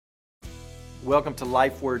Welcome to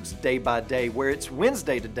Life Words Day by Day, where it's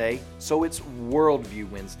Wednesday today, so it's Worldview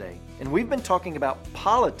Wednesday. And we've been talking about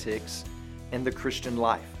politics and the Christian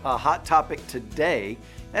life, a hot topic today,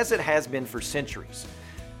 as it has been for centuries.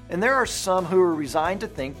 And there are some who are resigned to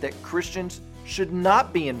think that Christians should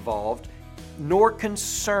not be involved nor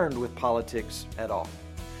concerned with politics at all.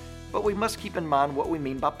 But we must keep in mind what we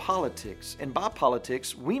mean by politics. And by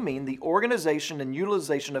politics, we mean the organization and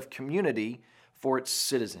utilization of community for its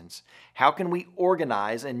citizens. How can we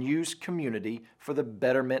organize and use community for the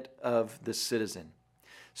betterment of the citizen?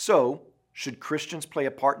 So, should Christians play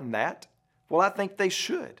a part in that? Well, I think they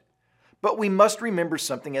should. But we must remember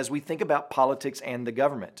something as we think about politics and the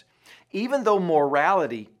government. Even though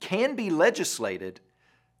morality can be legislated,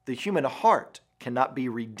 the human heart cannot be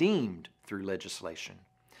redeemed through legislation.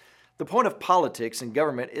 The point of politics and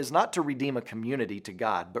government is not to redeem a community to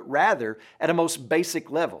God, but rather, at a most basic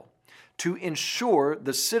level, to ensure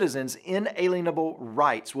the citizens' inalienable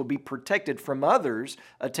rights will be protected from others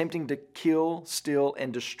attempting to kill, steal,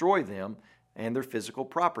 and destroy them and their physical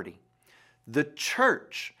property. The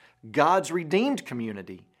church, God's redeemed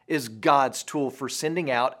community, is God's tool for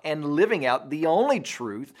sending out and living out the only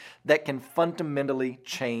truth that can fundamentally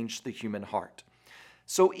change the human heart.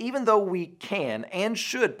 So even though we can and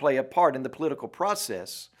should play a part in the political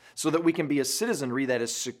process so that we can be a citizenry that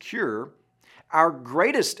is secure, our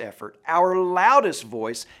greatest effort, our loudest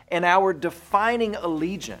voice, and our defining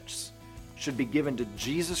allegiance should be given to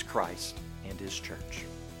Jesus Christ and His church.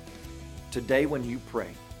 Today when you pray,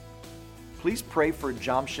 please pray for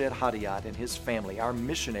Jamshed Hadiyat and his family, our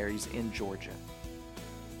missionaries in Georgia.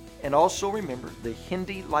 And also remember the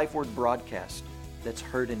Hindi Life Word broadcast that's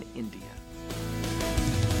heard in India.